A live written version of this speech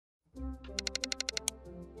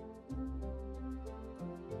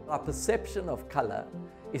Our perception of color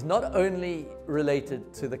is not only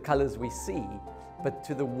related to the colors we see, but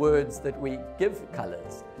to the words that we give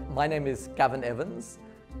colors. My name is Gavin Evans,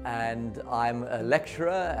 and I'm a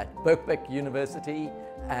lecturer at Birkbeck University,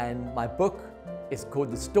 and my book is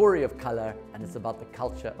called The Story of Color, and it's about the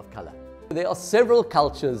culture of color. There are several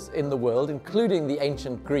cultures in the world, including the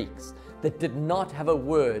ancient Greeks, that did not have a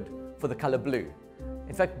word for the color blue.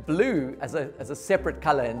 In fact, blue as a separate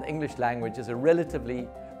color in the English language is a relatively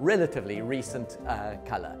recent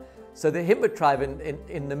color. So the Himba tribe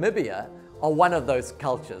in Namibia are one of those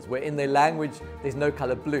cultures where in their language there's no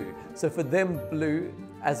color blue. So for them, blue,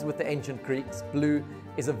 as with the ancient Greeks, blue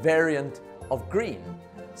is a variant of green.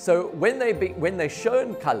 So when they're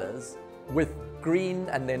shown colors with green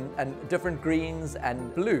and different greens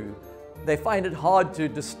and blue, they find it hard to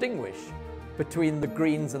distinguish between the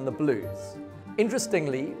greens and the blues.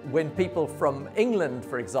 Interestingly, when people from England,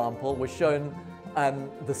 for example, were shown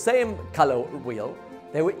the same color wheel,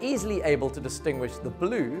 they were easily able to distinguish the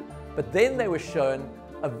blue, but then they were shown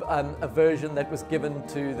a version that was given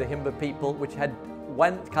to the Himba people, which had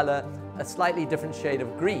one color, a slightly different shade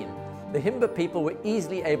of green. The Himba people were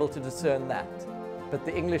easily able to discern that, but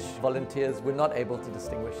the English volunteers were not able to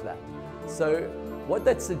distinguish that. So what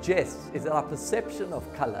that suggests is that our perception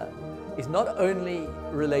of color is not only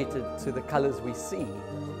related to the colors we see,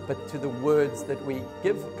 but to the words that we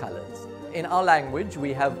give colors. In our language,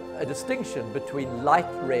 we have a distinction between light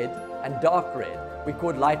red and dark red. We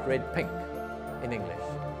call light red pink in English.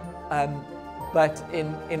 But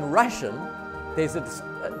in Russian, there's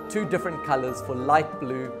two different colors for light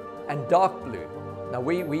blue and dark blue. Now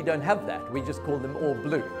we don't have that. We just call them all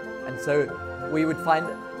blue. And so we would find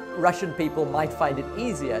Russian people might find it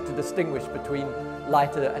easier to distinguish between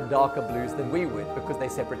lighter and darker blues than we would, because they're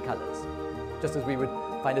separate colors. Just as we would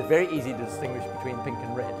find it very easy to distinguish between pink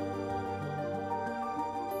and red.